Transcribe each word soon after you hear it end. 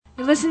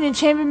You're listening to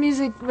Chamber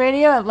Music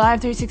Radio at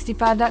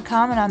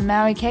Live365.com, and I'm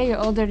Maui K, your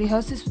old dirty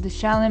hostess with the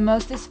Shaolin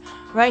Mostess,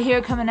 right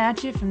here coming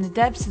at you from the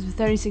depths of the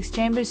 36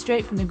 Chambers,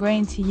 straight from the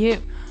grain to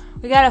you.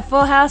 We got a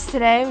full house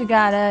today. We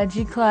got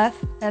G Clef,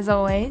 as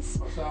always.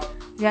 What's up?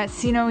 We got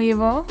Sino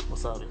Evil.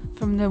 What's up?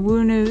 From the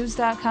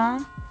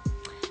WooNews.com.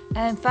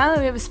 And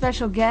finally, we have a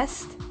special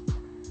guest.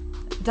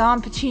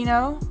 Don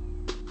Pacino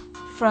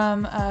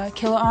from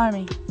Killer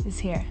Army is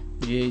here.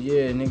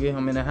 Yeah, nigga,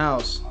 I'm in the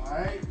house.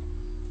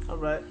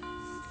 Alright.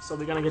 So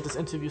we're gonna get this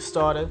interview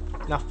started.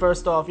 Now,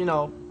 first off,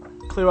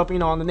 clear up,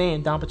 on the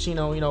name, Don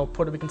Pacino,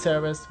 Puerto Rican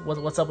terrorist.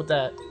 What's up with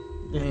that?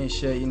 And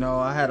shit,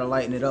 I had to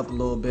lighten it up a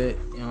little bit,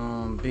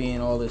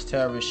 being all this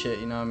terrorist shit,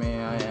 you know what I mean?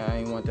 I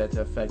ain't want that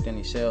to affect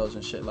any sales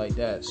and shit like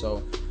that,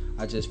 so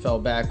I just fell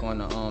back on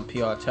the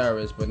PR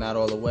Terrorists, but not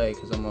all the way,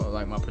 because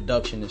my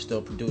production is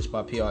still produced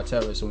by PR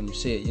Terrorists, so when you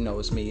see it,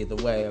 it's me either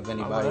way. Of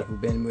anybody who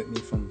been with me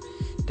from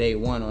day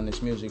one on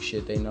this music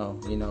shit, they know,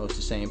 it's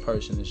the same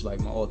person. It's like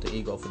my alter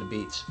ego for the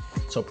beats.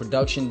 So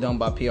production done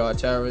by PR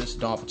Terrorists,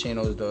 Don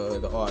Pacino is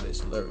the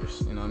artist, the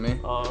lyricist, you know what I mean?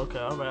 Oh, okay,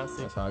 alright, I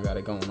see. That's how I got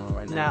it going on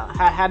right now. Now,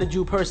 how did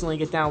you personally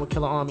get down with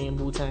Killer Army and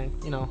Wu-Tang,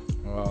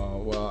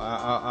 Well,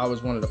 I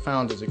was one of the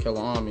founders of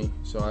Killer Army,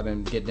 so I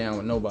didn't get down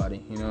with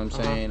nobody, you know what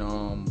I'm saying?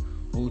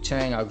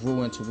 Wu-Tang, I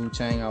grew into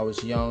Wu-Tang, I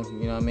was young,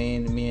 you know what I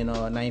mean? Me and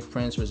Ninth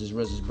Prince was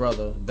RZA's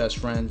brother, best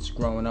friends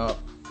growing up,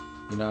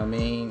 you know what I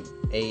mean?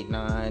 8,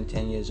 9,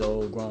 10 years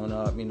old growing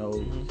up,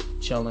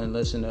 chilling,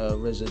 listening to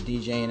RZA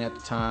DJing at the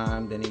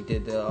time. Then he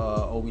did the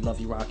Oh We Love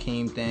You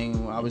Rakim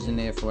thing. I was in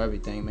there for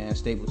everything, man.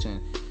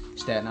 Stapleton,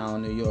 Staten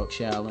Island, New York,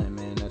 Shaolin,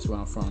 man. That's where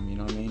I'm from, you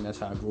know what I mean? That's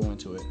how I grew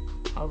into it.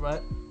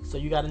 Alright. So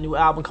you got a new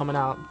album coming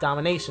out,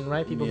 Domination,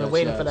 right? People have been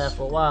waiting for that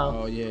for a while.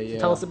 Oh, yeah.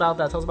 Tell us about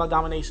that. Tell us about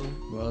Domination.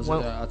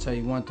 Well, I'll tell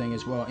you one thing,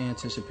 it's well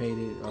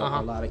anticipated.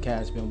 A lot of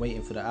cats been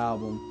waiting for the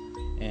album.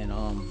 And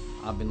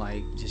I've been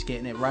like just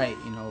getting it right,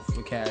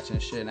 for cats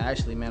and shit. And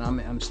actually, man,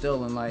 I'm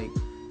still in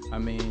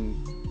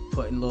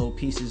putting little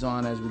pieces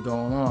on as we go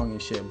along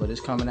and shit. But it's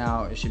coming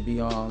out. It should be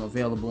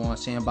available on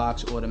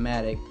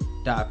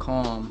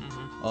SandboxAutomatic.com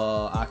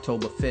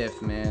October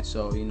 5th, man.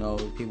 So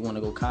people want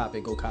to go cop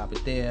it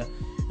there.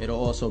 It'll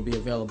also be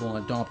available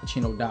on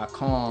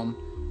DonPacino.com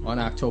on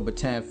October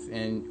 10th,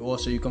 and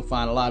also you can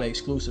find a lot of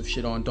exclusive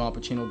shit on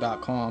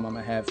DonPacino.com. I'm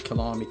gonna have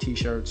Killer Army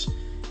t-shirts,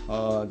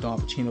 Don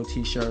Pacino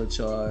t-shirts,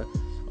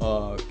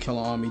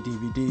 Killer Army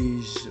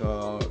DVDs,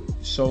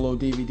 solo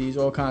DVDs,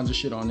 all kinds of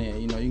shit on there.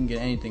 You can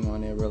get anything on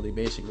there, really.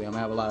 Basically, I'm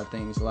gonna have a lot of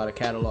things, a lot of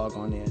catalog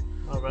on there,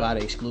 a lot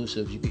of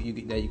exclusives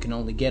that you can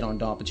only get on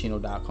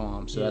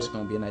DonPacino.com. So that's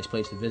gonna be a nice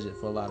place to visit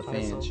for a lot of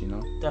fans.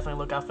 Definitely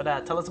look out for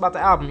that. Tell us about the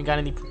album. You got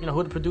any,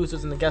 who the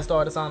producers and the guest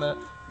artists on that?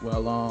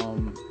 Well,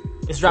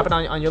 it's dropping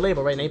on your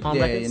label, right? Napalm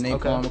Records? Yeah,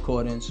 Napalm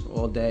Recordings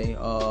all day.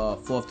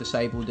 Fourth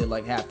Disciple did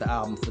like half the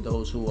album. For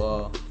those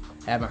who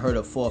haven't heard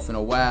of Fourth in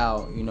a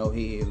while,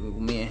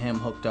 me and him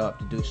hooked up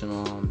to do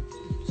some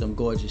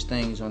gorgeous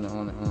things on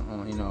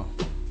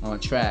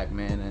track,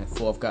 man. And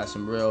Fourth got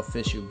some real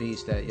official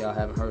beats that y'all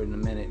haven't heard in a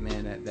minute,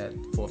 man. That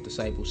Fourth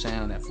Disciple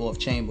sound, that Fourth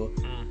Chamber,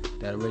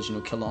 that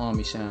original Killer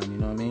Army sound, you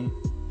know what I mean?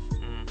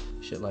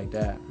 Shit like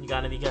that. You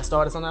got any guest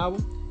artists on the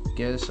album?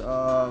 Guess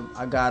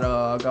I got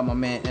my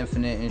man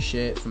Infinite and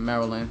shit from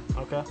Maryland.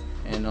 Okay.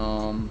 And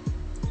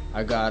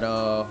I got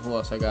who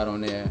else I got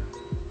on there?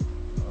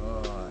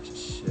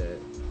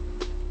 Shit.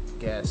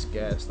 Guess.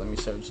 Let me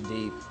search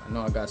deep. I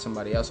know I got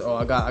somebody else.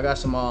 I got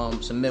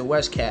some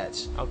Midwest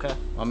cats. Okay.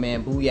 My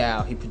man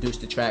Booyah, he produced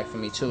the track for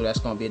me too. That's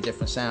gonna be a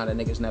different sound that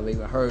niggas never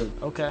even heard.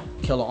 Okay.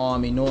 Killer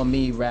Army, nor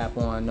me rap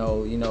on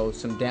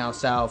some down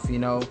south,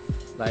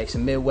 like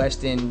some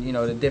Midwestern,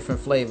 the different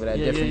flavor, that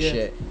different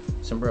shit.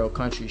 Some real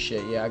country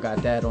shit. Yeah, I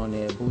got that on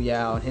there.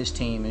 Booyah and his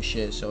team and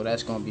shit. So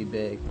that's gonna be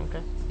big. Okay.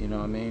 You know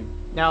what I mean?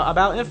 Now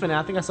about Infinite,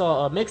 I think I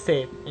saw a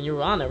mixtape and you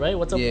were on it, right?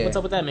 What's up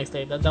with that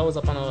mixtape? That was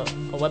up on a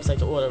website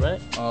to order,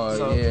 right?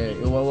 Oh yeah.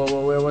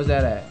 Where was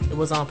that at? It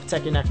was on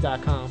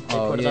ProtectYourNeck.com. They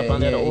put it up on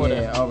there to order.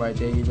 Yeah. All right,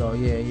 there you go.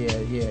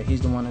 Yeah.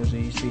 He's the one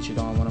he's featured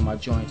on one of my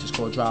joints. It's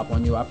called Drop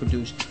on You. I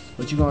produce.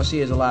 What you're gonna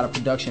see is a lot of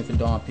production for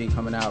Don P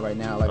coming out right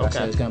now. Like I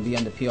said, it's gonna be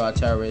under PR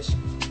Terrorists.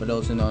 For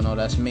those who don't know,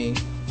 that's me.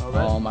 All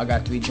right. I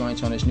got 3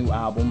 joints on this new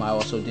album. I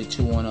also did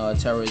 2 on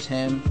Terror Is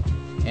Him,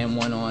 and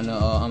 1 on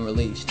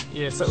Unreleased.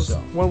 Yeah. So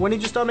when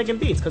did you start making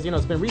beats? Because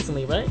it's been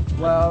recently, right?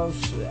 Well,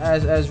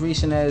 as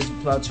recent as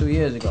about 2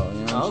 years ago.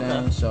 You know what I'm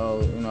saying? So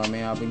what I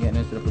mean, I've been getting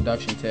into the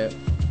production tip.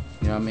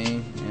 You know what I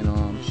mean?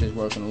 And shit's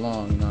working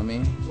along. You know what I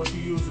mean? What do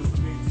you use for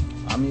beats?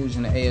 I'm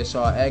using the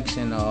ASR X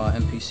and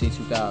MPC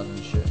 2000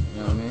 and shit.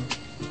 You know what I mean?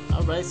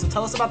 Alright, so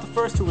tell us about the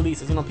first 2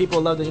 releases. People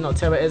love the,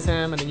 Terror Is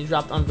Him, and then you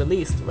dropped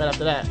Unreleased right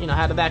after that.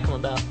 How did that come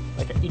about?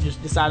 Like, you just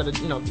decided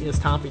to, it's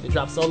time for you to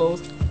drop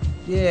solos?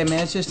 Yeah, man,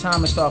 it's just time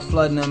to start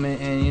flooding them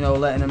and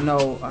letting them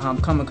know how I'm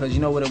coming. Because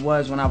you know what it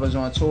was when I was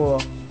on tour?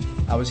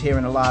 I was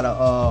hearing a lot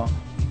of,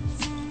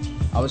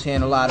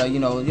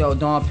 yo,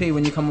 Don P,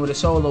 when you come with a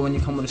solo, when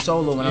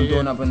I'm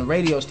doing up in the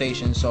radio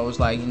station. So it's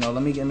like,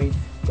 let me good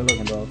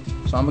looking, bro.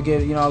 So I'm gonna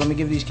give, let me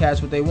give these cats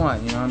what they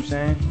want. You know what I'm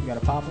saying? You gotta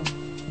pop them.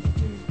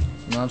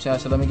 You know what I'm saying? I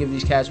said, let me give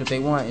these cats what they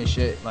want and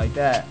shit like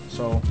that.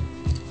 So,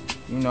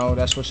 you know,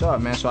 that's what's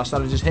up, man. So I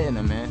started just hitting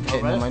them, man.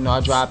 Hitting them. You know, I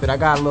drop it. I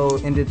got a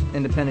little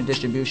independent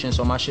distribution,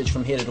 so my shit's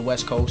from here to the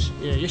West Coast.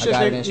 Yeah, you should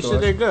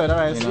did good. All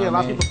right, so yeah, a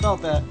lot of people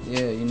felt that.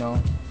 Yeah, you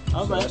know.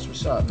 All so right. That's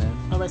what's up, man.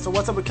 All right, so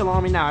what's up with Killer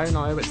Army now? You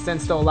know,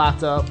 everything's still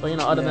locked up, but you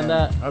know, other than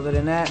that. Other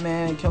than that,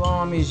 man, Killer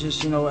Army's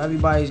just, you know,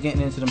 everybody's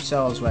getting into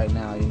themselves right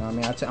now. You know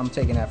what I mean? I'm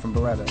taking that from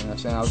Beretta. You know what I'm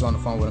saying? I was on the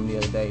phone with him the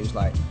other day. He was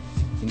like,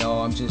 you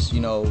know, I'm just, you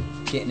know,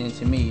 getting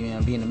into me, you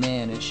know, being a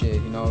man and shit.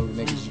 You know,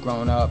 niggas is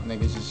growing up,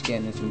 niggas is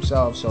getting into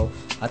themselves. So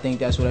I think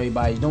that's what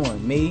everybody's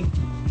doing. Me,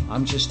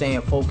 I'm just staying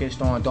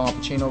focused on Don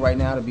Pacino right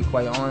now, to be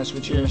quite honest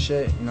with you and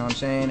shit. You know what I'm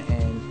saying?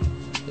 And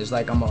it's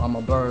like I'm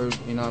a bird,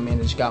 you know what I mean?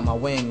 It's got my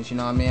wings, you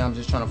know what I mean? I'm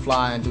just trying to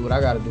fly and do what I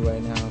gotta do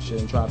right now and shit,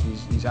 and drop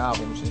these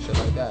albums and shit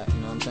like that, you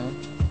know what I'm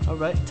saying? All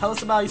right. Tell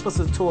us about, you supposed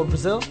to tour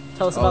Brazil?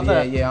 Tell us about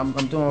that. Yeah, I'm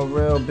doing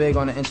real big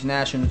on the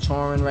international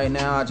touring right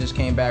now. I just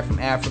came back from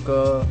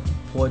Africa,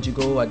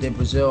 Portugal. I did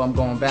Brazil. I'm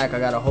going back. I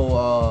got a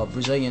whole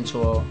Brazilian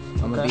tour.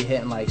 I'm gonna be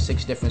hitting like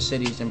 6 different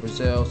cities in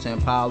Brazil: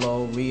 São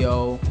Paulo,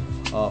 Rio,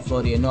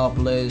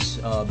 Florianópolis,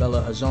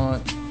 Belo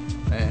Horizonte,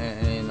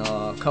 and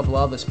a couple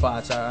other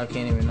spots I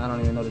don't even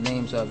know the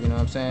names of. You know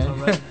what I'm saying? All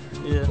right.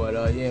 Yeah.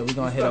 But yeah, we're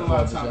gonna hit up all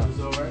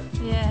Brazil. Right?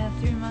 Yeah,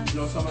 3 months.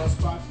 You know some of those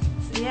spots?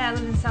 Yeah, I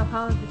lived in Sao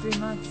Paulo for 3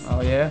 months.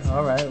 Oh yeah,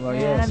 all right. Well,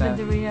 yeah, and I've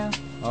been to Rio.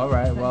 All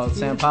right. Well,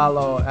 São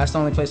Paulo. That's the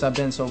only place I've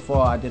been so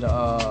far. I did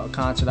a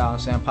concert out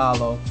in São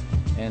Paulo,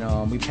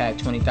 and we packed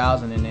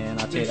 20,000 in there, and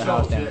I tear the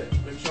house down. Yeah,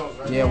 big shows,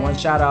 right? Yeah, one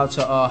shout out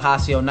to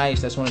Hasio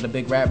Nice. That's one of the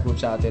big rap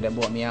groups out there that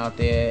brought me out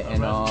there,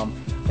 and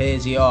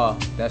Here's ER.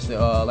 That's the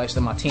like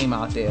my team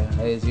out there.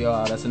 Here's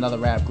ER. That's another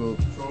rap group.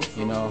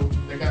 You know.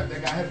 They got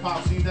hip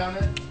hop scene down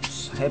there.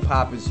 Hip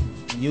hop is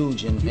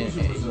huge and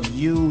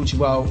huge.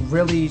 Well,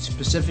 really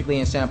specifically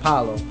in São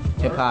Paulo,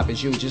 hip hop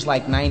is huge. It's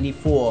like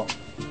 94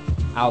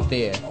 out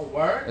there. Oh,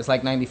 word? It's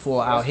like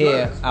 94 out That's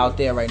here, good. out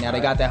there right now.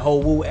 They got that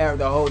whole Wu era,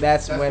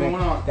 that's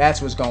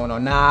what's going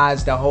on.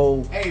 Nas, the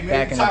whole hey,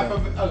 back maybe in type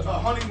the of a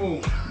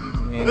honeymoon.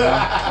 you know?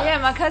 Yeah,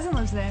 my cousin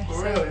lives there. For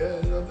so. real,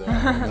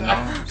 yeah. You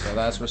know? So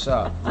that's what's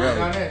up. Really.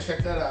 Down there, check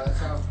that out. That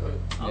sounds good.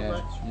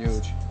 Yeah,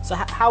 it's huge. So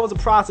how was the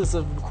process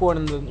of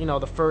recording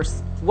the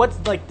first? What's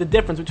like the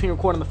difference between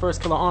recording the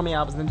first Killer Army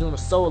albums and then doing a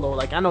solo?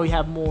 Like I know you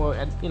have more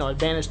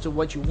advantage to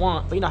what you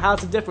want, but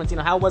how's the difference?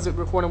 How was it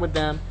recording with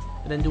them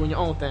and then doing your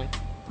own thing?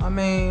 I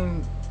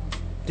mean,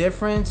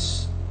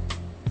 difference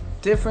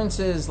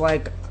is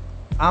like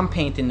I'm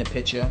painting the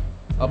picture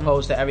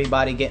opposed to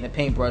everybody getting a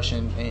paintbrush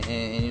and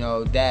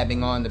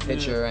dabbing on the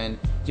picture, and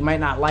you might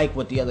not like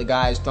what the other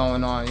guy's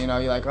throwing on, you're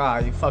like,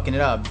 you're fucking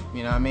it up,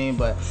 you know what I mean?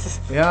 But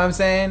you know what I'm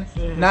saying?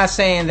 Not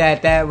saying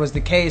that was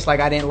the case,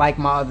 like I didn't like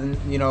my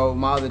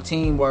other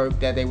teamwork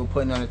that they were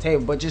putting on the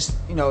table, but just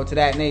to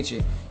that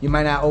nature, you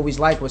might not always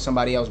like what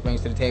somebody else brings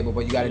to the table,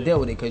 but you got to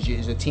deal with it because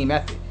it's a team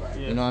effort.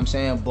 You know what I'm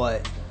saying?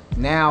 But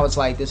now it's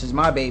like, this is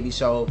my baby,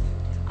 so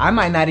I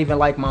might not even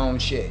like my own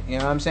shit, you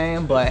know what I'm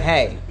saying? But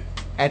hey,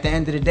 at the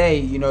end of the day,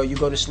 you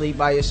go to sleep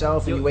by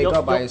yourself and you wake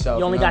up by yourself.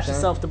 You only got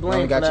yourself to blame. You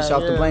only got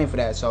yourself to blame for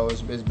that, so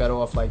it's better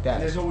off like that.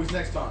 And there's always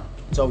next time.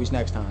 It's always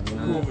next time,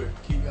 Move it,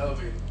 keep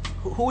elevating.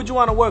 Who would you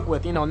want to work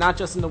with? Not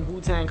just in the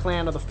Wu-Tang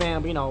Clan or the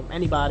fam, but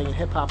anybody in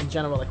hip hop in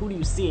general. Like, who do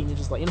you see and you're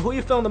just like, who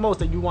you feeling the most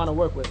that you want to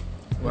work with?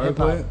 In hip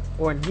hop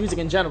or in music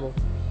in general.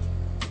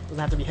 Doesn't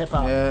have to be hip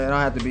hop. Yeah, it don't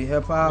have to be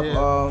hip hop.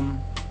 Yeah.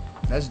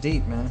 That's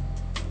deep, man.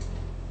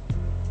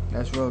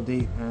 That's real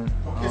deep, man.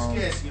 Don't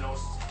kiss,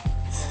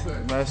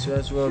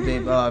 That's real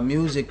deep.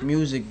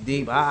 Music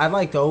deep. I'd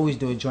like to always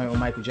do a joint with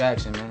Michael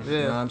Jackson, man. Yeah. You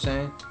know what I'm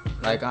saying?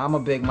 Like, I'm a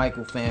big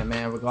Michael fan,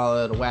 man,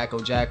 regardless of the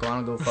wacko jacko. I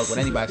don't give a fuck what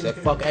anybody said.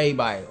 Fuck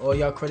everybody. All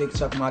y'all critics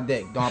suck my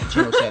dick. Don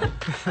Pacino said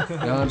it. You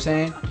know what I'm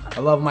saying? I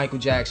love Michael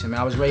Jackson, man.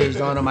 I was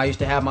raised on him. I used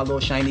to have my little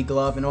shiny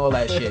glove and all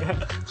that shit.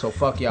 So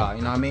fuck y'all,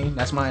 you know what I mean?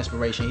 That's my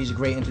inspiration. He's a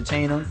great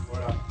entertainer.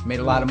 Made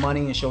a lot of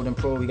money and showed and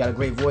proved. He got a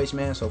great voice,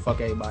 man. So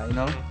fuck everybody, you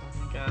know?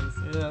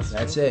 Yeah,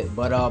 that's it.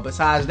 But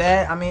besides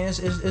that, I mean,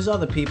 it's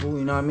other people,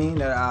 you know what I mean,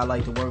 that I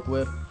like to work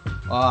with.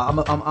 I'm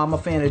a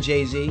fan of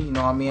Jay-Z, you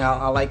know what I mean.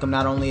 I like him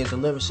not only as a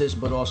lyricist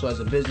but also as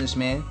a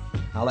businessman.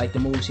 I like the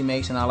moves he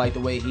makes and I like the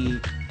way he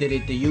did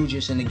it the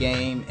hugest in the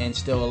game and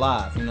still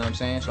alive, you know what I'm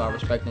saying. So I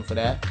respect him for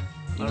that.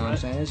 You know what I'm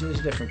saying? It's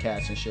different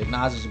cats and shit.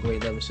 Nas is a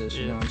great lyricist,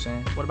 you know what I'm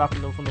saying. What about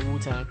from the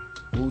Wu-Tang?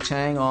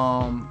 Wu-Tang,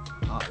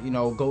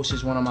 Ghost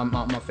is one of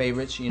my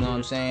favorites, you know what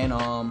I'm saying.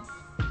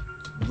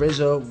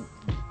 RZA,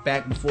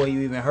 back before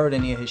you even heard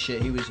any of his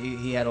shit,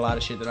 he had a lot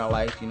of shit that I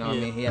liked, you know what I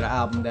mean? He had an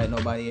album that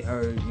nobody had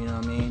heard, you know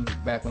what I mean?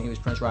 Back when he was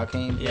Prince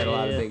Rakeem, he had a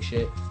lot of big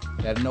shit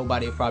that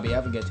nobody would probably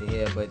ever get to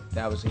hear, but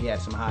he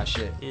had some hot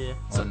shit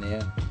on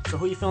there. So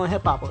who you feeling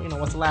hip hop?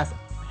 What's the last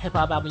hip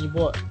hop album you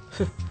bought?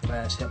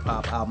 Last hip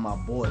hop album I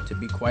bought, to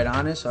be quite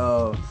honest,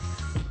 I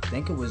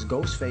think it was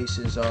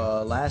Ghostface's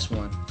last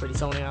one. Pretty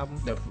Tony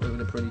album? The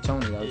Pretty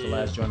Tony, that was the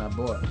last joint I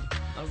bought.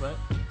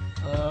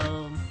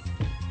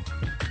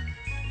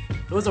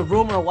 There was a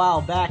rumor a while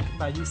back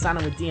about you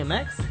signing with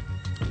DMX.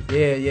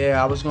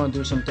 Yeah. I was gonna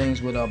do some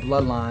things with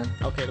Bloodline,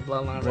 Okay, the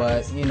Bloodline but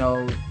Records. you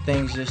know,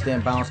 things just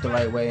didn't bounce the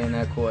right way in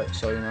that court.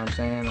 So you know what I'm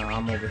saying?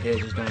 I'm over here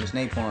just doing this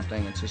napalm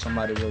thing until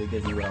somebody really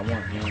gives me what I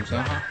want. You know what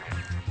I'm saying?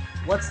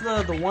 What's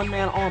the One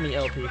Man Army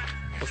LP?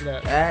 What's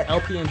that? That-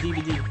 LP and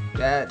DVD.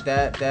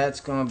 That's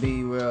gonna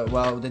be real.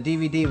 Well, the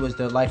DVD was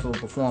the Life of a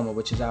Performer,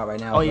 which is out right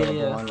now. Oh yeah,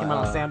 available yeah. Came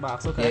out on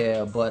Sandbox. Okay.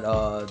 Yeah, but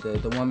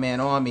the One Man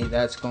Army,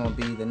 that's gonna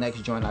be the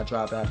next joint I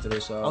drop after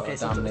this Okay,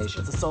 so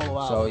Domination. it's a solo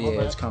album. So yeah,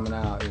 okay. it's coming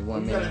out in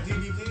one You got a man.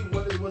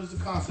 DVD? What is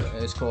the concept?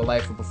 It's called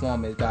Life of a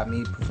Performer. It got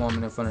me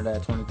performing in front of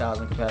that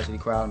 20,000 capacity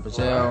crowd in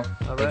Brazil.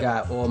 Alright. It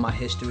got all my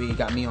history. It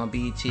got me on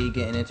BET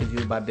getting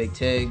interviewed by Big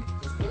Tig.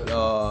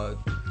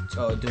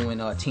 Doing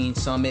Teen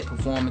Summit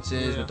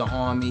performances with the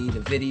Army,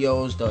 the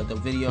videos, the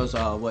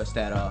videos, what's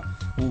that,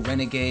 Who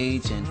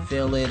Renegades and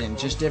Feel It and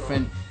just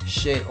different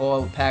shit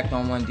all packed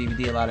on one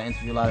DVD, a lot of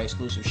interview, a lot of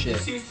exclusive shit. It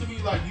seems to be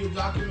like you're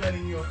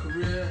documenting your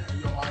career and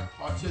your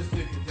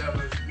artistic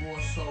endeavors more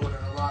so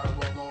than a lot of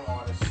well-known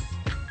artists.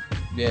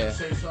 Yeah. You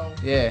say so?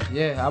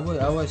 Yeah, I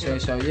would say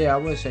so. Yeah, I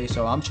would say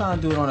so. I'm trying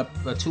to do it on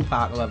a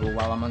Tupac level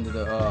while I'm under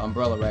the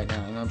umbrella right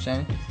now, you know what I'm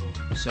saying?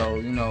 So,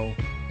 you know,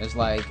 it's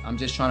like I'm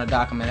just trying to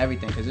document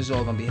everything because this is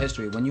all going to be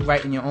history. When you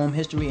write in your own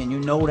history and you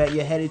know that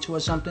you're headed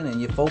towards something and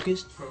you're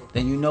focused,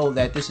 then you know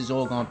that this is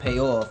all going to pay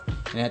off.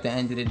 And at the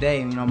end of the day,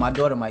 you know, my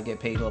daughter might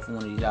get paid off for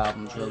one of these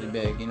albums really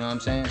big, you know what I'm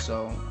saying?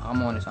 So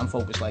I'm on it. I'm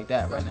focused like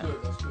that right now.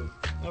 That's good.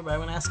 All right,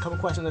 I'm gonna ask a couple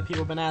questions that people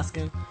have been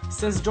asking.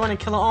 Since joining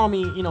Killer Army,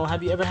 you know,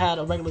 have you ever had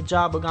a regular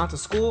job or gone to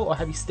school, or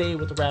have you stayed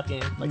with the rap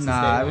game? Like, since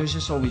Nah, day it one? was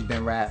just always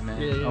been rap,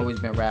 man. Yeah. Always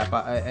been rap.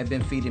 It's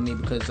been feeding me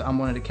because I'm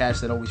one of the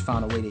cats that always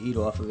found a way to eat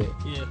off of it.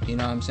 Yeah. You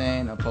know what I'm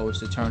saying? Opposed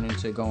to turning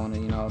to going to,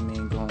 you know what I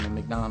mean, going to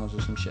McDonald's or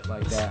some shit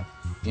like that.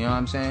 You know what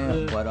I'm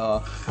saying? Yeah.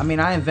 But, I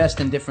mean, I invest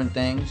in different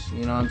things,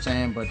 you know what I'm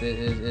saying? But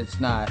it's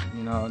not,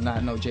 you know,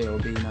 not no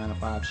JOB 9 to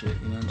 5 shit,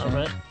 you know what I'm All saying?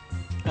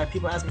 right.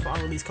 People asking for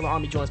unreleased Killer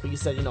Army joints, but you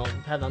said, you know,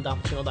 have it on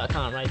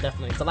DonPacino.com, right?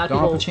 Definitely. 'Cause a lot of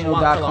people want Killer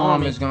DonPacino.com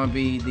Army. is going to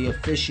be the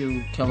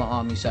official Killer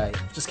Army site.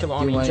 Just Killer You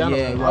Army in want- general.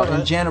 Yeah, well, All right.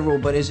 in general,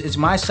 but it's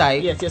my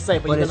site. Yeah, it's your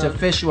site, but But you're it's gonna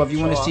official. If you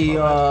want to show see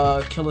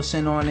off, Killer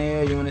Sin on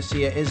there, you want to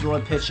see an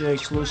Islord picture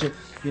exclusive,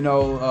 you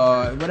know,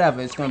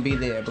 whatever, it's gonna be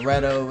there.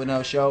 Beretta, you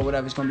know, show,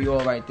 whatever, it's gonna be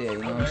all right there. You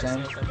know what I'm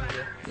saying?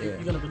 Yeah.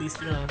 You're gonna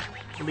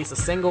release a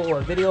single or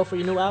a video for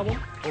your new album,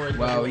 or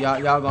Well,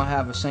 y'all gonna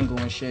have a single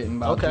and shit in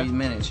about Okay. 3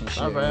 minutes and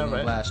shit. all right, all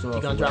right. Blast off.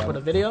 You gonna or drop with a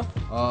whatever.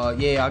 video?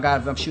 Yeah,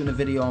 I'm shooting a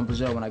video in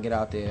Brazil when I get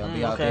out there. I'll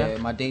be out okay. there.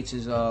 My dates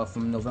is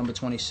from November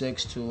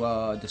 26th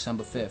to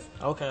December 5th.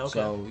 Okay.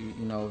 So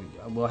you know,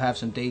 we'll have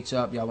some dates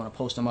up. Y'all want to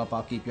post them up?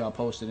 I'll keep y'all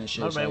posted and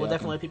shit. All right, so we'll y'all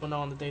definitely let people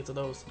know on the dates of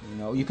those. You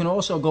know, you can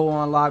also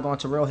log on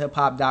to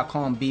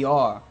realhiphop.com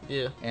BR.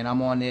 Yeah. And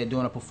I'm on there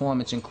doing a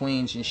performance in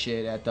Queens and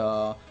shit at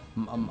the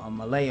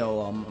Maleo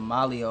or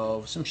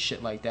Malio, some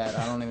shit like that.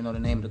 I don't even know the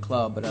name of the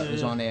club, but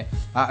it's on there.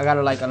 I got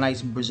a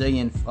nice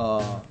Brazilian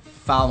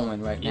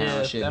following right now Yeah,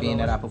 and shit, being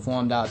that I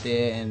performed out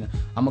there and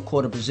I'm a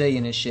quarter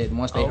Brazilian and shit. And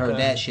once they heard Okay.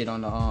 that shit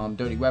on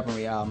the Dirty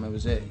Weaponry album, it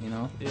was it, you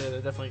know? Yeah,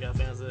 they definitely got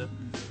fans there.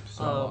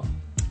 So,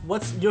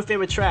 What's your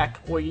favorite track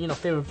or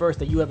favorite verse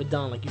that you ever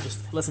done? Like you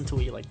just listen to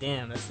it, you're like,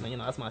 damn,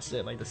 that's my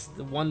shit. Like this,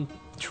 the one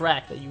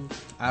track that you.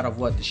 out of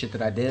what, the shit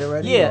that I did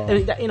already? Yeah,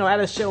 Or- out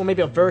of shit, or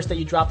maybe a verse that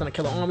you dropped on a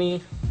Killer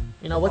Army.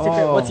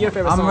 What's your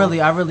favorite song? I'm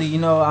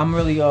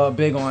really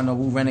big on the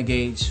Wu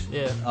Renegades.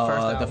 Yeah, first the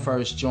album.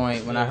 first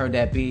joint. When I heard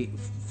that beat,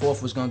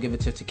 Fourth was gonna give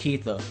it to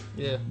Takitha.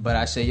 Yeah. But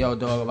I said, yo,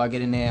 dog, if I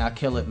get in there, I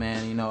kill it,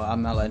 man. You know,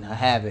 I'm not letting her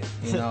have it.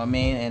 You know what I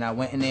mean? And I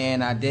went in there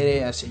and I did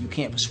it. I said, you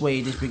can't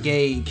persuade this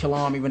brigade, Killer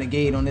Army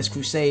Renegade on this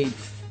crusade.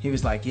 He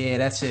was like, yeah,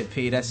 that's it,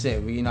 P, that's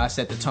it. You know, I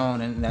set the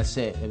tone and that's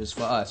it. It was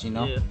for us, you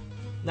know? Yeah.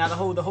 Now the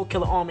whole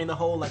Killer Army and the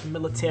whole like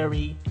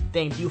military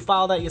thing. Do you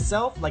follow that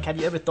yourself? Like, have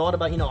you ever thought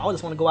about I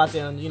just want to go out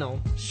there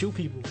and shoot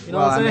people? You know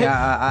Well, what I'm saying?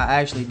 I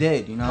actually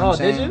did, you know what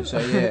I'm did saying? you? So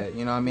yeah,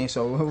 you know what I mean?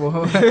 So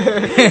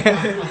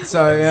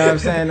so you know what I'm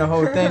saying? The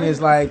whole thing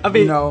is like, I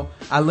mean-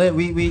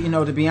 we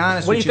to be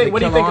honest What do with you think? the What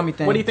do you Killer Army think?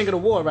 thing. What do you think of the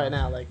war right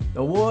now? Like,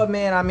 The war,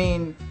 man, I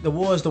mean, the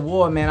war is the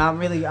war, man. I'm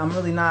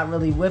really not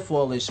really with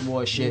all this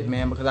war shit,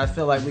 man, because I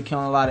feel like we're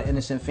killing a lot of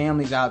innocent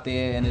families out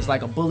there, and it's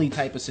like a bully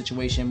type of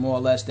situation, more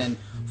or less, than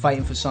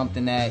fighting for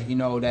something that,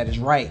 that is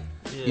right.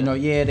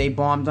 Yeah. They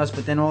bombed us,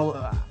 but then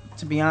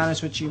to be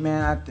honest with you,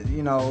 man,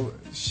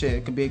 shit,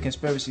 it could be a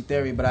conspiracy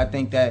theory, but I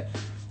think that,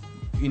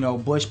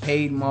 Bush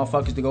paid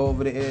motherfuckers to go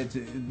over there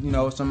to,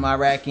 some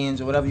Iraqians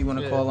or whatever you want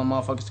to call them,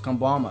 motherfuckers to come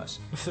bomb us.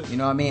 You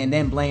know what I mean? And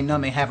then blame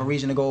them and have a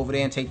reason to go over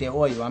there and take their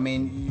oil. I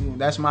mean,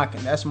 that's my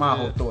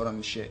whole thought on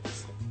the shit.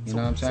 You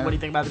know what I'm saying? So what do you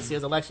think about this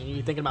year's election? You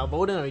thinking about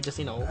voting, or you just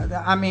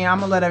I mean, I'm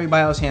gonna let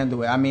everybody else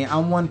handle it. I mean,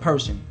 I'm one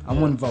person. I'm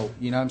one vote.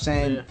 You know what I'm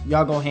saying? Yeah.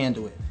 Y'all go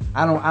handle it.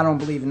 I don't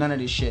believe in none of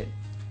this shit.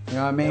 You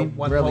know what I mean?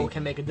 one really. vote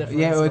can make a difference?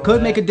 Yeah, or it could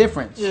that? make a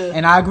difference. Yeah.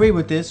 And I agree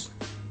with this,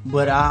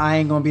 but I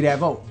ain't gonna be that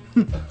vote. I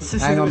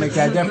ain't gonna make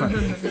that difference.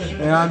 You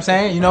know what I'm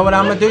saying? You know what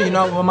I'm gonna do? You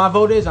know what my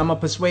vote is? I'm gonna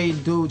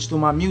persuade dudes through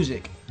my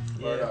music.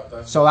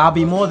 So I'll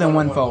be more than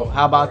one vote.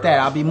 How about that?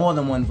 I'll be more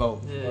than one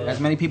vote. Yeah. As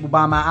many people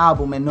buy my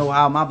album and know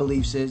how my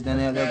beliefs is,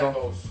 then they'll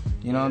go.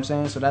 You know what I'm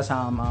saying? So that's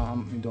how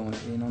I'm doing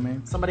it. You know what I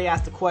mean? Somebody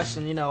asked a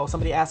question,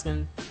 somebody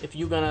asking if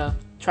you're gonna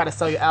try to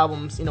sell your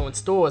albums, in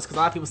stores, because a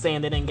lot of people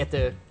saying they didn't get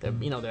their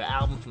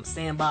album from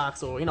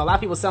Sandbox, or a lot of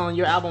people selling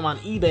your album on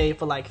eBay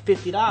for like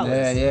 $50.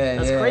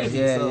 That's crazy.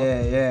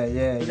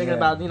 Yeah. You thinking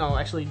about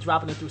actually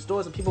dropping it through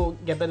stores, and people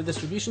get better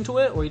distribution to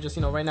it, or you just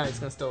right now it's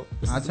gonna still.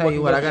 I'll tell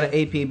you what, I got an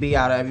APB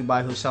out of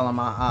everybody who's selling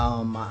my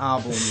album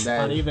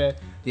that on eBay.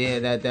 Yeah,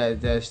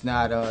 that's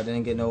not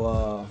didn't get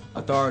no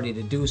authority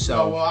to do so.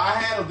 No, well, I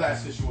handled that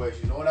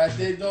situation. You know what I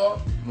did,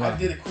 dog? What? I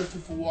did a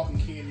Christopher Walken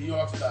King of New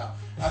York style.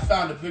 I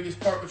found the biggest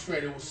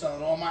perpetrator who was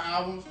selling all my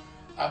albums.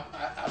 I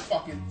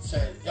fucking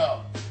said,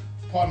 yo,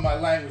 pardon my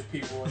language,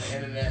 people on the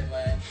internet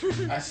land.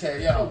 I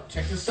said, yo,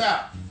 check this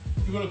out.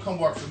 You're gonna come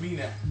work for me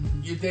now.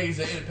 Your days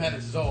of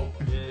independence is over.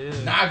 Yeah.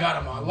 Now I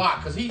got him on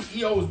lock, because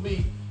he owes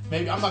me,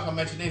 maybe, I'm not gonna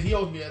mention names, he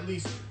owes me at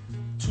least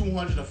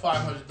 $200 to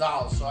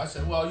 $500. So I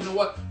said, well, you know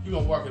what? You're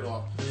going to work it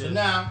off. Yeah. So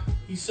now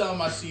he's selling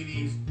my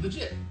CDs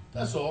legit.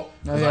 That's all.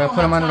 Oh, yeah, put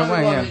them under the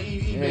wing,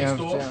 eBay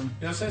store. You know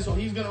what I'm saying? So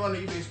he's going to run the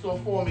eBay store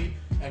for me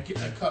and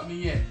cut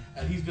me in.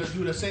 And he's going to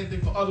do the same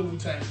thing for other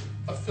Wu-Tang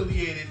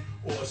affiliated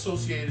or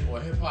associated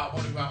or hip-hop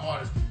underground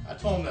artists. I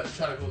told him that to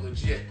try to go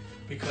legit,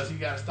 because he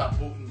got to stop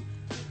booting.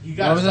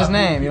 What was his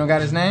name? You don't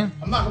got his name?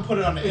 I'm not going to put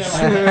it on the air.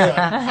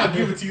 I'll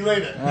give it to you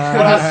later.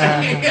 But I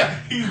say, yeah,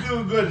 he's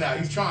doing good now.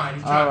 He's trying.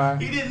 Right.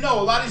 He didn't know.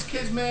 A lot of these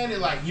kids, man, they're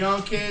like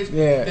young kids.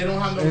 Yeah. They don't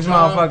have no These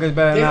job. motherfuckers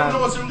better They not.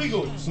 don't know it's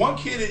illegal. One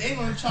kid in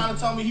England trying to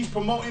tell me he's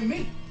promoting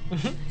me.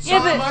 Yeah,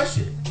 Selling my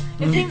shit.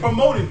 He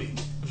promoted me.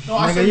 No,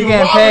 I Nigga, said you you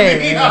getting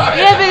paid.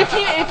 Yeah,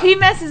 but if he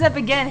messes up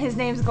again, his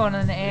name's going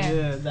on the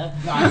air. Yeah,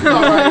 Nah, it's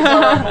all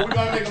right, but we're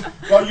gonna make him.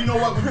 Well, you know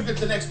what? When you get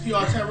the next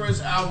PR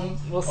Terrorist album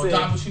we'll or see.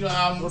 Don Pacino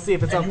album, We'll see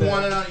if it's and up you there.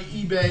 want it on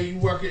eBay, you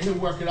work it. He'll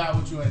work it out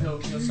with you, and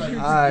he'll sell you.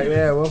 Alright,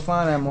 yeah, we'll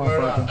find that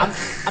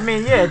motherfucker. I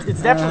mean, yeah,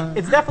 it's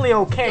definitely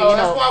okay. So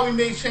that's why we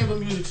made Chamber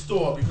Music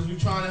Store, because we're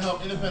trying to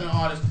help independent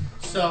artists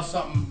sell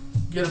something,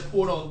 get a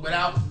portal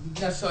without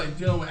necessarily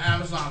dealing with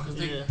Amazon, because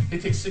they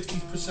take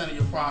 60% of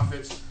your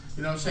profits.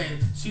 You know what I'm saying?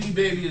 CD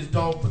Baby is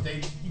dope, but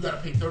you gotta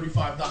pay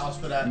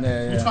 $35 for that.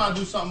 We're trying to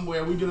do something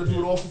where we're gonna do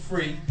it all for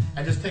free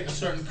and just take a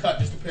certain cut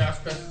just to pay our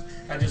expenses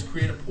and just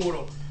create a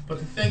portal. But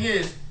the thing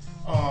is,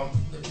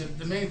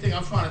 the main thing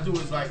I'm trying to do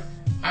is like,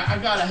 I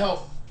gotta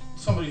help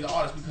some of these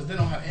artists because they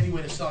don't have any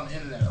way to sell on the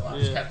internet. A lot of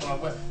these cats don't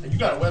have web. And you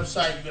got a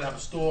website, you gotta have a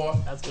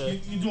store. That's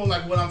good. You're doing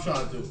like what I'm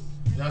trying to do. You know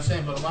what I'm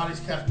saying? But a lot of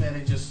these cats, man,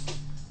 they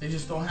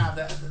just don't have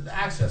the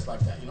access like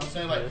that. You know what I'm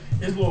saying? Like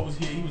Islo was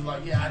here, he was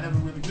like, yeah, I never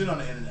really been on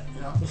the internet,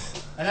 you know?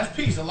 And that's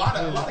peace. A lot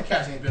of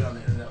cats ain't been on the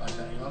internet like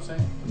that, you know what I'm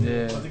saying?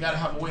 Yeah. But they gotta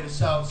have a way to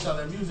sell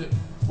their music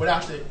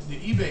without the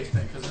eBay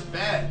thing, because it's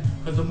bad.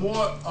 Because the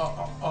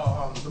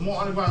more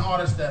underground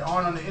artists that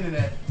aren't on the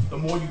internet, the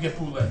more you get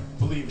bootleg.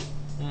 Believe it.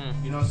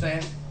 You know what I'm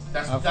saying?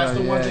 That's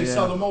the ones they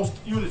sell the most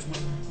units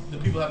with. The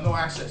people have no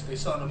access. They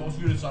selling the most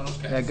units on those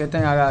cats. Yeah, good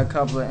thing I got a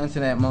couple of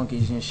internet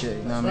monkeys and shit.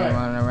 You know what I mean?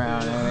 Running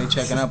around and they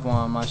checking up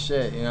on my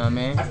shit. You know what I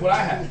mean? That's what I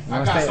had.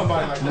 I got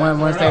somebody like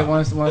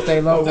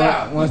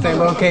that. Once they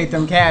locate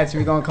them cats,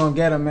 we gonna come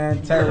get them,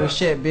 man. Terrorist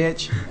shit,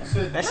 bitch.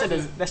 That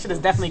shit is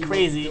definitely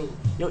crazy.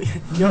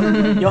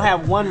 You'll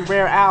have one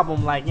rare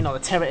album like The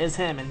Terror Is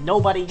Him, and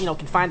nobody can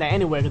find that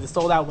anywhere because it's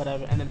sold out,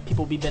 whatever. And then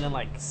people be bidding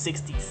like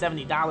 $60,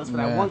 $70 for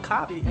that one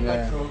copy.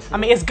 Yeah. I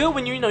mean, it's good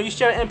when you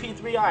share an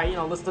MP3. All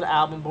right, listen to the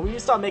album, but when you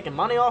start making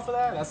money off of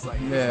that, that's like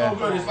it's no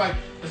good.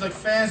 It's like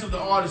fans of the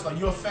artist, like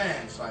your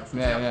fans, like for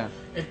example,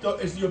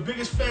 if your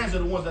biggest fans are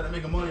the ones that are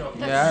making money off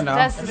of it. Yeah, I know.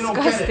 That's And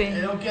disgusting. they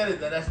don't get it.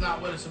 That's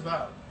not what it's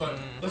about. But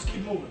let's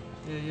keep moving.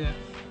 Yeah.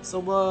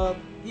 So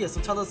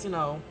so tell us,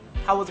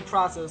 how was the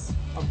process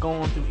of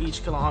going through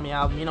each Killer Army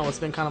album? It's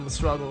been kind of a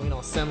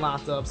struggle, Sin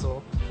Locked Up.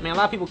 So a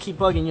lot of people keep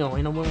bugging you,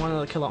 we want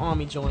another Killer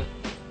Army joint.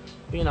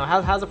 But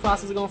how's the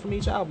process going from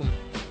each album?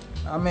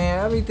 I mean,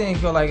 everything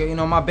feel like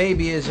my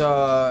baby is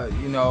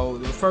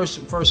the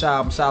first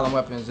album, Silent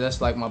Weapons.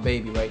 That's like my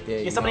baby right there.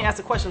 Yeah, somebody asked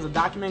a question. There's a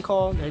document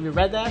called. Have you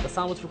read that? The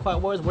Sound Which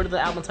Required Words. Where did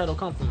the album title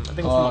come from? I think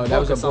it was from a book. That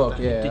was a or book.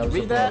 something. Yeah. Did you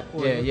read that?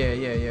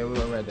 Yeah. We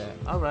read that.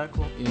 All right,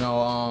 cool.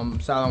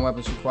 Silent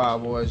Weapons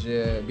Required Words.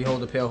 Yeah.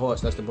 Behold the Pale Horse.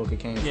 That's the book it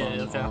came from.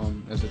 Okay.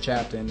 There's a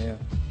chapter in there.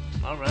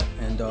 All right.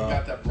 And We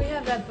got that book. We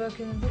have that book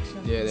in the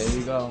bookshop. yeah, there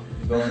you go.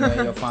 You go in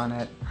there, you'll find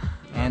that.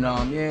 And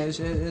it's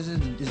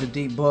a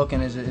deep book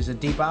and it's a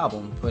deep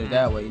album. Put it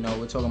that way.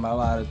 We're talking about a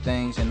lot of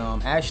things. And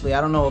actually,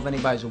 I don't know if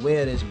anybody's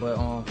aware of this, but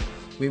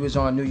we was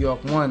on New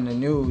York One, the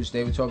news.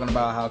 They were talking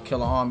about how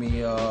Killer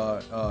Army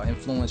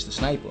influenced the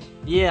Sniper.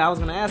 Yeah, I was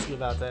gonna ask you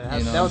about that.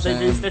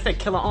 They said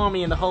Killer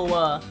Army and the whole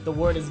the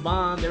word is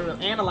Bond. They were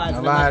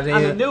analyzing it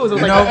on the news. It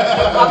was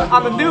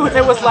on the news.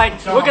 It was like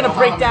we're gonna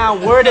break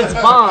down word is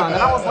Bond,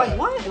 and I was like,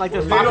 what? Like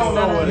there's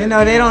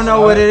They don't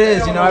know what it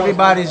is.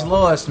 Everybody's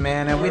lost,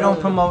 man, and we don't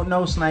promote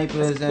no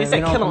snipers. And they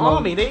said Killer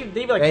Army. They had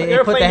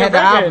the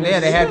album. Yeah,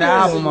 they had the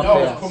album up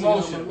there.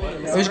 Promotion.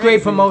 It was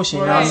great promotion.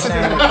 You know what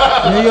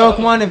I'm saying? New York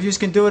One, if you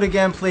can do it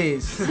again,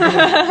 please.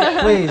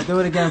 Please do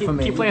it again for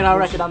me. Keep playing our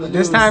record on the news.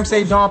 This time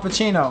say Don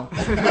Pacino.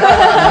 You know what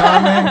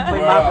I mean?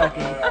 Play my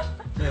record.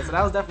 Yeah, so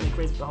that was definitely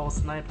crazy. The whole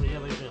Sniper, yeah,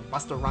 like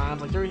Busta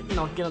Rhymes, like they're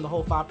getting the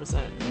whole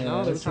 5%. You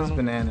know, it's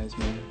bananas,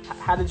 man.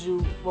 How did you?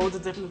 What was the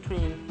difference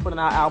between putting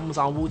out albums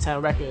on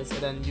Wu-Tang Records and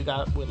then you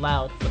got with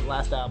Loud for the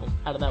last album?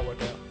 How did that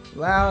work out?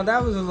 Well,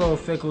 that was a little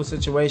fickle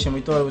situation.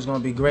 We thought it was going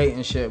to be great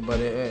and shit, but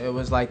it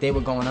was like they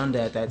were going under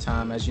at that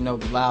time. As you know,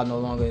 Loud no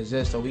longer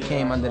exists, so we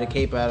came under the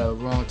cape at a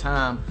wrong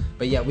time,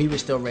 but yet we were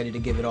still ready to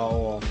give it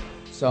all.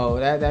 So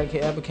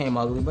that became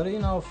ugly, but you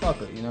know,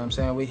 fuck it. You know what I'm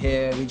saying? We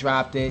here, we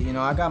dropped it. You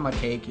know, I got my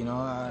cake. You know,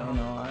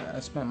 I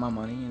spent my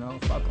money. You know,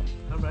 fuck them.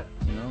 All right.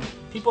 You know,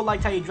 people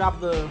liked how you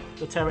dropped the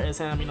Terror Is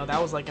Him. You know,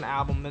 that was like an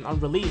album and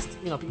unreleased.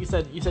 You know, you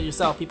said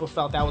yourself, people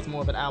felt that was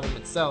more of an album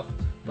itself.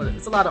 But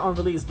it's a lot of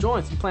unreleased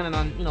joints. You planning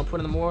on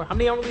putting them more? How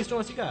many unreleased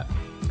joints you got?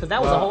 Because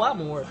that was a whole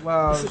album worth.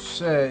 Well,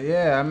 shit,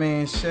 yeah. I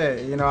mean,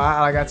 shit. You know,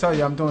 like I told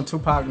you, I'm doing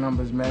Tupac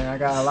numbers, man. I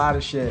got a lot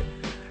of shit.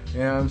 You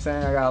know what I'm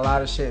saying? I got a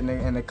lot of shit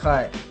in the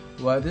cut.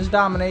 Well, this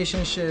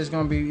Domination shit is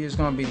gonna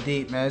be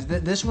deep, man.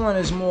 This one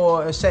is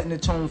more setting the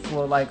tone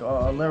for like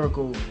a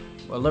lyrical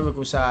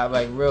side,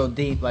 like real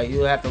deep. Like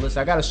you'll have to listen.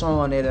 I got a song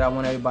on there that I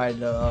want everybody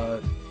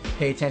to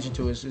pay attention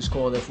to. It's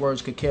called "If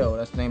Words Could Kill."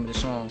 That's the name of the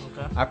song.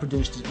 Okay. I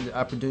produced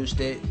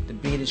it. The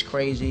beat is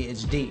crazy.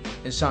 It's deep.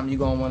 It's something you're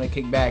gonna want to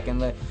kick back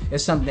and let.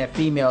 It's something that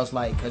females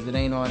like because it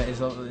ain't on.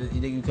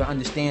 You can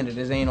understand it.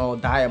 It ain't all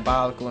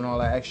diabolical and all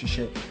that extra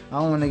shit. I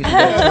don't want niggas to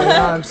get you know what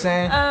I'm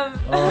saying?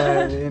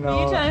 You know.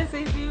 Are you trying to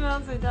say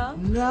females are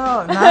dumb?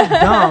 No, not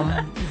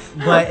dumb.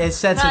 But it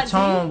sets a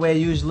tone where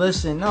you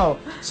listen. No,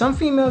 some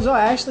females are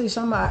actually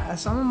some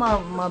of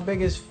my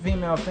biggest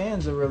female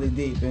fans are really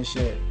deep and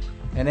shit.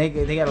 And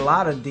they got a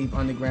lot of deep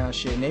underground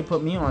shit, and they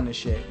put me on the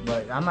shit.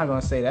 But I'm not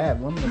gonna say that.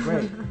 Women are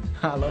great.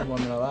 I love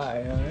women a lot.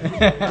 You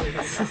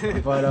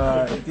know?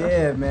 But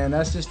yeah, man,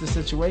 that's just the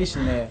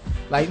situation there.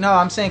 Like, no,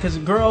 I'm saying because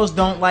girls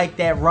don't like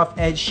that rough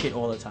edge shit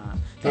all the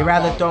time. They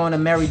rather throw in a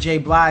Mary J.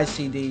 Blige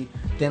CD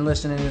than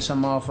listening to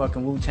some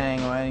motherfucking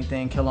Wu-Tang or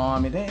anything, Killer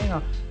Army. They,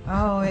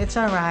 oh, it's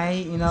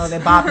alright, they're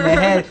bopping their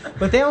head.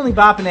 But they only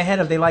bopping their head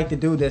if they like the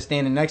dude that's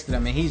standing next to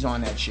them and he's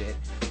on that shit.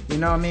 You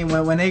know what I mean?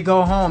 When they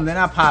go home, they're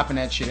not popping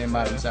that shit in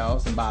by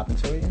themselves and bopping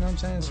to it, you know what I'm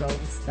saying? So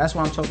that's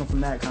why I'm talking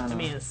from that kind of... I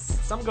mean,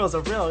 some girls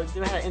are real. They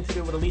had an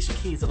interview with Alicia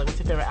Keys. They're like, what's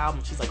your favorite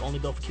album? She's like, only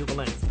built for Cuban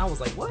Links. I was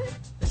like, what?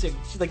 That shit,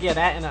 she's like, yeah,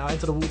 that and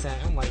Into the Wu-Tang.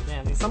 I'm like,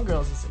 damn, some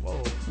girls just like,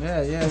 whoa.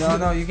 Yeah,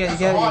 no, you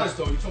get artist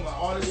though. You talking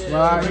about artists?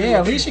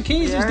 Yeah, Alicia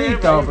Keys is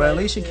deep though, but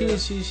Alicia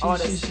Keys, she's on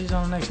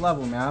the next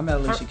level, man. I met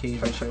Alicia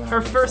Keys and shit.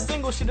 Her first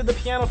single, she did the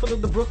piano for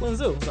the Brooklyn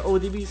Zoo, the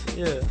ODBs.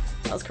 Yeah,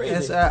 that was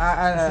crazy.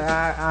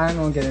 I ain't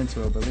gonna get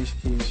into it, but Alicia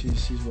Keys,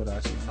 she's with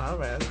us. All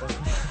right.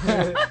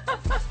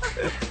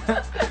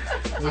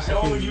 I can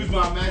only use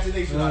my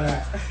imagination on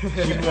that. She's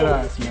with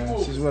us,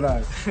 man. She's with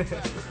us.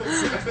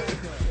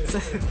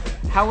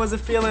 How was it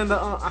feeling?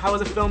 How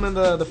was it filming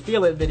the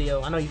Feel It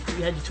video? I know you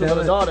had your two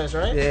little daughters,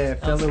 right? Yeah,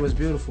 Feel It was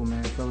beautiful,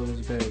 man. Feel It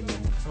was big,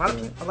 man.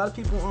 A lot of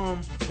people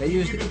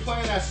We've been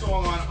playing that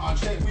song on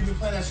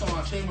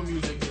Chamber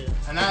Music,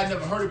 and I had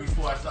never heard it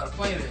before. I started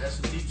playing it. That's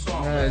a deep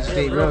song. Yeah, it's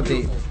deep, real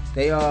deep.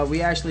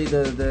 We actually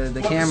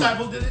the camera.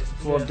 Did it?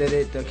 Forbes did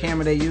it. The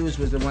camera they used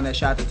was the one that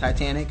shot the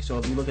Titanic. So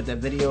if you look at that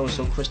video, it's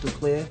so crystal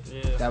clear.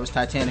 Yeah. That was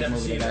Titanic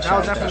movie that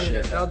shot that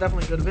shit. That was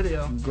definitely a good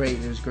video. Great,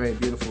 it was great,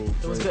 beautiful.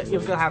 It was good. You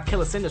were gonna have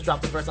Killer Cinders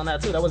drop the verse on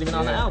that too. That wasn't even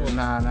on the album.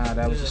 Nah,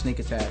 that was a sneak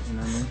attack. You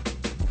know what I mean?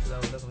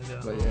 That was definitely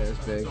good. But yeah,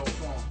 it's big.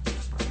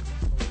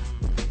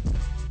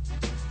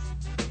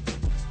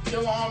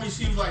 Killer Army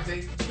seems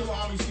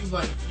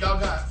like y'all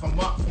got from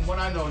what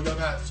I know, y'all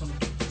got some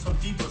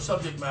deeper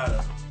subject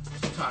matter.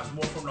 Sometimes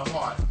more from the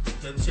heart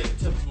than say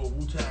the typical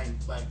Wu-Tang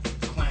like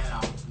Clan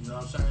album. You know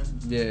what I'm saying?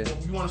 Yeah.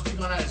 Well, you want to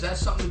speak on that? Is that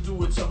something to do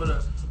with some of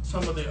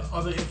the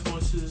other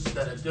influences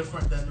that are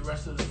different than the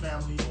rest of the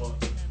family, or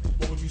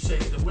what would you say?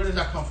 Where does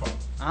that come from?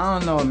 I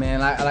don't know,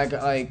 man.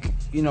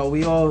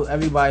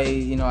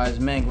 Everybody, as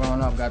men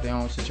growing up, got their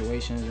own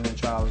situations and their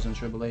trials and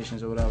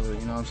tribulations or whatever. You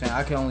know what I'm saying?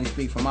 I can only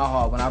speak from my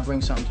heart. When I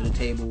bring something to the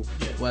table,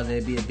 whether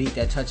it be a beat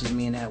that touches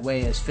me in that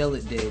way, as Feel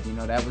It did,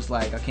 that was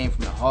like I came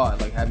from the heart.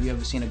 Like, have you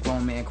ever seen a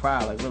grown man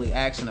cry? Like, really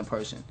asking a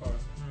person.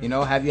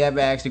 Have you ever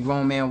asked a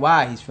grown man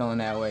why he's feeling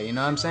that way? You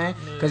know what I'm saying?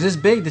 Because it's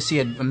big to see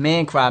a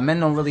man cry. Men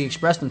don't really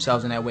express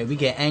themselves in that way. We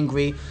get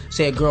angry,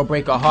 say a girl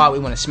break our heart, we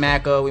want to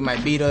smack her, we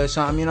might beat her or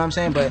something, you know what I'm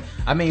saying? But,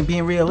 I mean,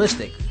 being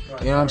realistic.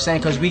 You know what I'm saying?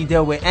 Because we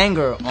deal with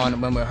anger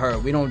when we're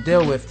hurt. We don't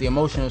deal with the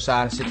emotional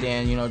side and sit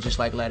there and, just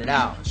like let it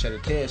out and shed a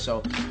tear.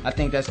 So I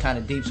think that's kind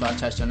of deep, so I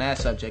touched on that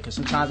subject. Because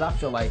sometimes I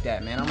feel like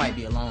that, man. I might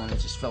be alone and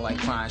just feel like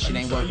crying. Shit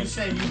ain't working. So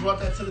you saying you brought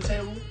that to the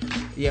table?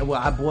 Yeah, well,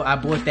 I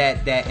brought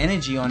that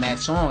energy on that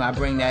song. I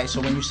bring that.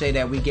 So when you say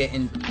that we get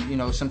in,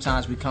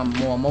 sometimes we become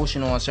more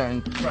emotional on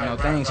certain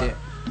things. Right.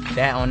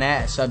 That on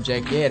that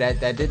subject,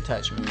 that did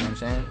touch me. You know what I'm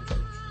saying?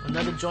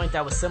 Another joint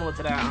that was similar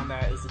to that on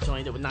that is the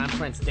joint that with Nine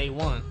Prince, Day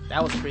One.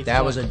 That was a great.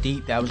 That was a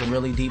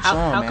really deep song,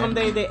 man. How come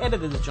they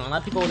edited the joint? A lot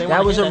of people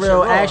that was a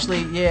real.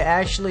 Actually,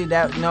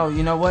 that no,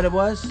 you know what it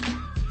was?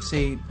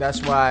 See, that's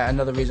why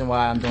another reason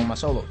why I'm doing my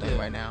solo thing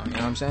right now. You know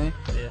what I'm saying?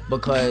 Yeah.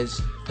 Because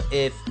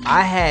if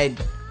I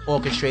had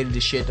orchestrated the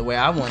shit the way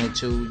I wanted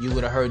to, you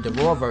would have heard the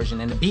raw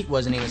version, and the beat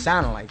wasn't even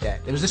sounding like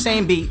that. It was the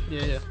same beat,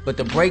 but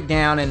the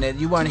breakdown and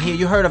you weren't here.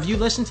 You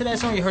listened to that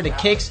song, you heard the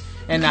kicks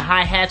and the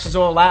hi-hats was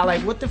all loud.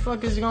 Like, what the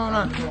fuck is going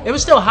on? It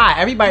was still hot.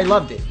 Everybody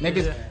loved it,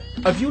 niggas.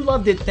 If you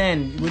loved it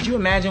then, would you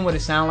imagine what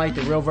it sounded like,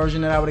 the real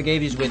version that I would have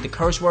gave you, with the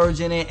curse words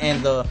in it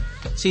and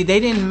see, they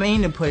didn't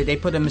mean to put it, they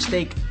put a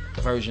mistake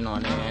version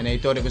on there, and they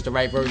thought it was the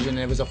right version, and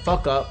it was a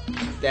fuck up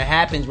that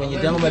happens when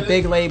you're dealing with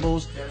big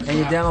labels and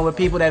you're dealing with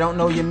people that don't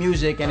know your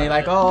music, and they're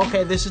like, oh,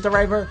 okay, this is the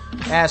right version.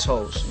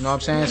 Assholes, you know what I'm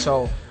saying?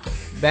 So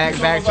back to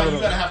you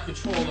gotta have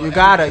control of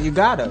you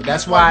gotta.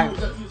 That's why.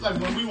 Like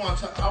when we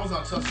went, I was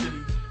on Tough City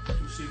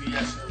through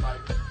CBS, and like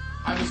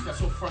I just got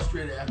so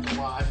frustrated after a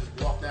while. I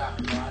just walked out.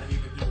 You know, I didn't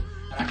even do.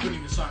 And I couldn't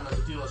even sign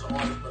another deal as an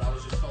artist, but I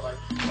was just felt like,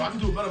 well, I can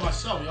do it better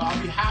myself. Yo,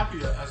 I'll be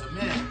happier as a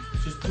man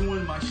just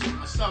doing my shit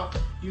myself,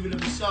 even if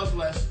it sells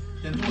less,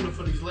 than doing it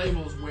for these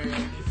labels where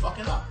they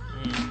fucking up.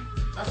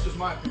 That's just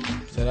my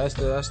opinion. So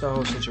that's the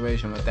whole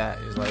situation with that.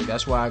 Is like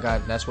that's why I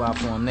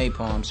formed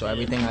Napalm. So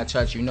everything I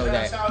touch, you know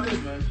that's that. That's how it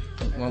is,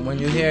 man. When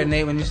you hear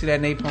when you see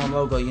that Napalm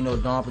logo, you know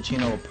Don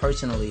Pacino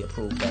personally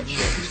approved that shit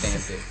and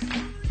stamped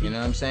it. You know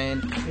what I'm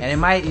saying? And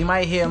you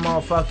might hear a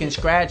motherfucking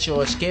scratch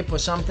or a skip or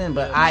something,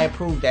 but I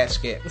approve that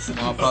skip,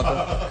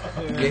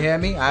 motherfucker. You hear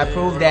me? I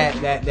approve that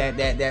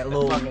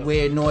little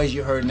weird noise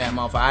you heard in that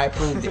motherfucker. I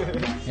approved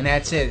it, and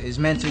that's it. It's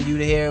meant to you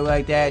to hear it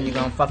like that, and you're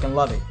gonna fucking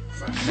love it.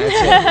 That's it.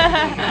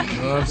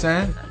 You know what I'm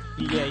saying?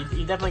 Yeah,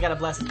 you definitely gotta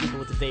bless the people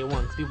with the day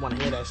one, because people want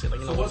to hear that shit.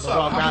 Like, you know, so what's the up?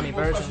 raw How many Grammy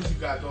more version. questions you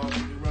got, dog?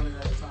 You're running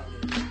out of time.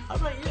 I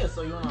was like, yeah.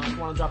 So you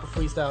wanna drop a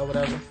freestyle,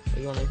 whatever.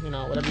 You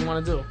wanna, whatever you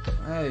wanna do.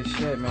 Hey,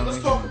 shit, man.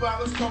 Let's talk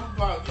about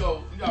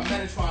yo. We got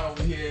Metatron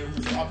over here,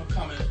 who's an up and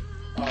coming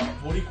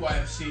Boricua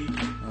MC. You know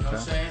what I'm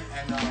saying?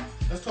 And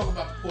let's talk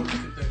about the Puerto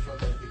Rican thing for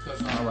a minute,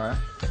 because all right.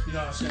 You know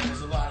what I'm saying?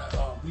 There's a lot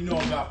of we know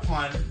about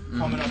Pun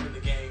coming up in the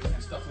game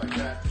and stuff like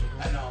that.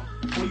 And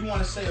what do you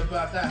want to say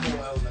about that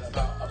whole element?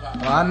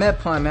 Well, I met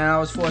Pun, man. I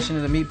was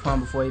fortunate to meet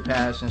Pun before he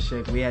passed and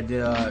shit. We had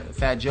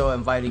Fat Joe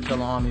invited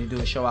Killer Army to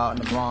do a show out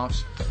in the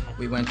Bronx.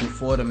 We went through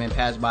Fordham and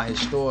passed by his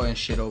store and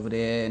shit over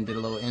there, and did a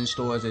little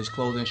in-stores, his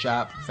clothing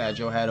shop Fat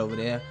Joe had over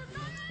there.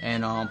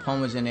 And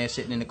Pun was in there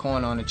sitting in the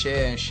corner on a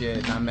chair and shit,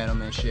 and I met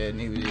him and shit,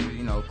 and he was,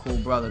 a cool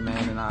brother,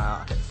 man. And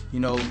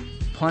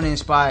Pun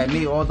inspired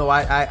me, although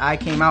I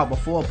came out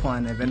before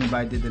Pun, if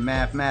anybody did the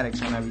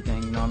mathematics on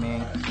everything, you know what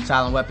I mean?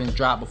 Silent Weapons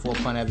dropped before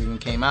Pun ever even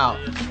came out.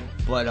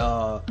 But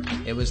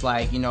it was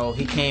like,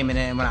 he came in,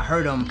 and when I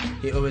heard him,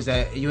 it was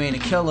that You Ain't a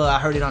Killer. I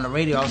heard it on the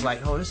radio. I was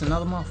like, oh, this is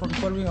another motherfucking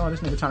Puerto Rican. Oh,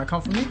 this nigga trying to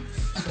come for me.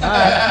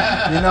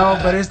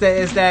 But it's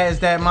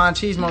that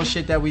machismo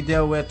shit that we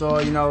deal with,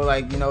 or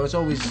it's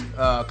always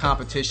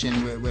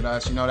competition with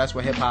us. That's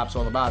what hip hop's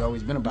all about.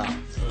 Always been about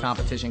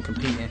competition,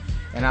 competing.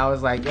 And I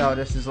was like, yo,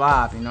 this is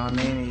live. You know what I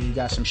mean? And you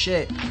got some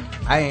shit.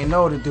 I didn't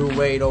know the dude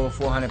weighed over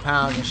 400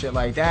 pounds and shit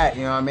like that.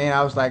 You know what I mean?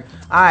 I was like,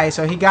 all right,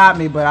 so he got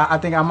me, but I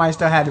think I might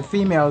still have the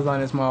females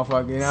on this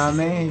motherfucker. You know what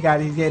I mean?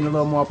 He's getting a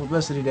little more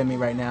publicity than me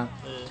right now.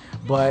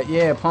 But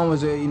yeah, Pun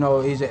was he's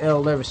an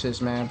ill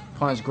lyricist, man.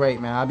 Pun's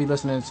great, man. I'll be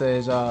listening to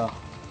his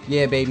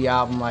Yeah Baby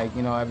album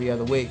every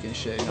other week and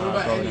shit.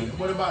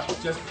 What about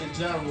just in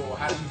general?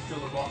 How do you feel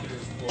the market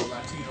is for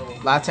Latino?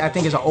 I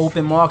think it's an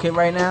open market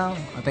right now.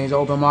 I think it's an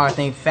open market. I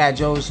think Fat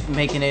Joe's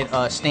making it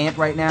stamped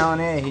right now on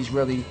there. He's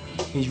really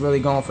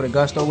going for the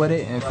gusto with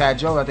it. And Fat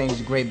Joe, I think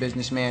he's a great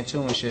businessman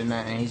too and shit,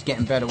 man. And he's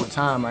getting better with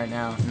time right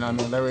now. You know what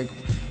I mean? Lyric,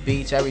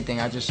 beats, everything.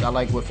 I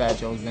like what Fat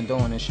Joe's been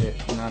doing and shit.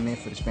 You know what I mean?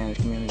 For the Spanish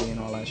community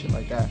and all that shit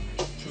like that.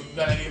 True.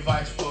 Got any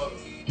advice for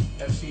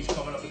MCs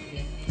coming up in the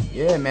game?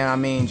 Yeah, man. I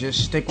mean,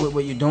 just stick with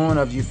what you're doing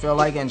if you feel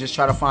like it, and just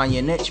try to find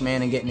your niche,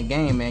 man, and get in the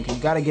game, man. Cause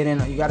you gotta get in.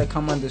 You gotta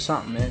come under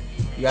something, man.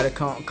 You gotta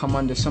come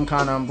under some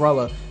kind of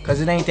umbrella,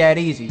 cause it ain't that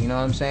easy. You know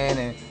what I'm saying?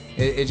 And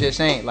it just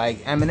ain't. Like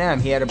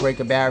Eminem, he had to break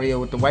a barrier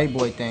with the white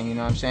boy thing. You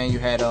know what I'm saying? You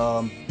had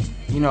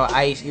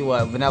Ice.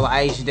 Vanilla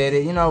Ice did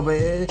it. But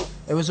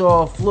it was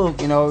all fluke.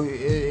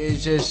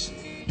 It's just.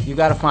 You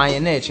gotta find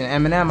your niche,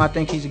 and Eminem, I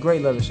think he's a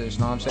great lyricist. You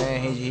know what I'm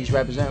saying? He's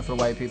representing for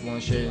the white people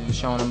and shit, and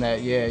showing them that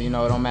it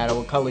don't matter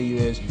what color you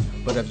is,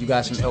 but if you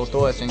got some ill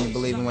thoughts and you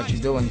believe in what you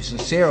do and you're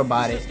sincere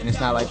about it, and it's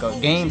not like a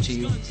game to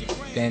you,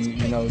 then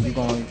you're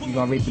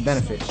gonna reap the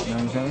benefits. You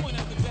know what I'm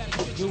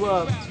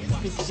saying?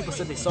 People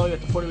said they saw you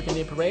at the Puerto Rican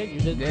Day Parade.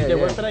 You did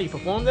work for that? You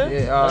performed there?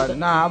 Yeah.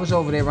 Nah, I was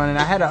over there running.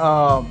 I had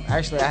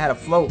a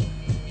float.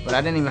 But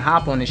I didn't even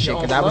hop on this shit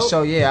because I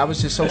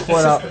was just so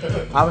caught up.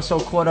 I was so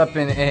caught up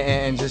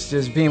in just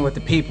being with the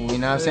people. You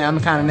know what I'm saying? I'm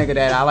the kind of nigga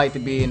that I like to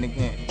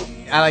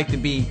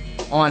be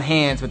on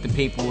hands with the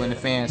people and the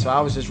fans. So I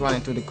was just running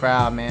through the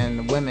crowd, man.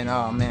 The women,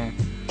 oh man,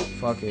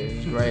 fuck it,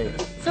 it's great.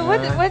 So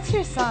what's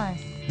your sign?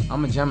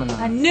 I'm a Gemini.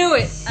 I knew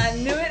it.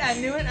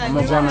 I'm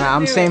a Gemini.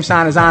 I'm the same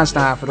sign as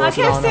Einstein for those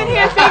who don't know. I kept sitting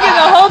here thinking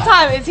the whole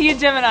time, is he a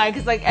Gemini?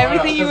 Because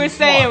everything you were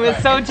saying was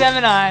so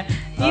Gemini.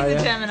 He's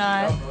a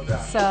Gemini.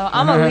 So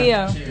I'm a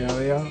Leo. You're a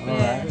Leo? All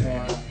right,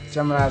 man.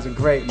 Geminis are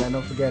great, man.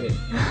 Don't forget it.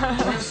 We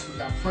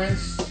got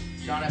Prince,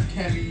 John F.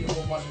 Kennedy, a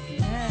whole bunch of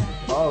people. Yeah.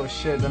 Oh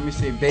shit, let me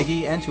see.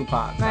 Biggie and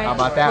Tupac. Right. How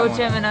about that Coach one?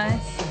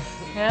 Gemini's.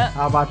 Yeah.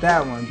 How about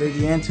that one?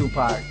 Biggie and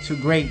Tupac. Two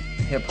great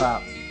hip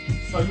hop.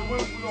 So we're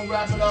gonna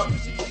wrap it up.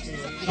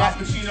 Al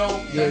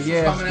Pacino,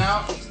 Yeah. coming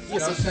out. You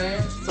know what I'm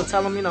saying? So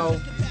tell them,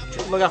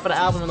 look out for the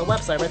album on the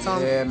website, right,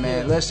 Tom? Yeah,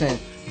 man. Listen,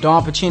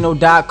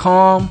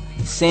 DonPacino.com,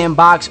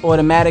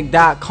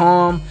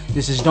 SandboxAutomatic.com.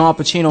 This is Don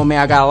Pacino, man.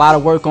 I got a lot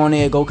of work on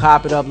there. Go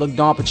cop it up. Look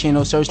Don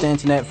Pacino. Search the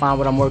internet. Find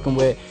what I'm working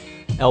with.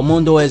 El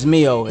Mundo es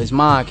mío. It's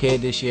mine,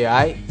 kid, this year, all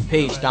right?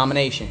 Peace.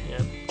 Domination.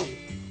 Yeah.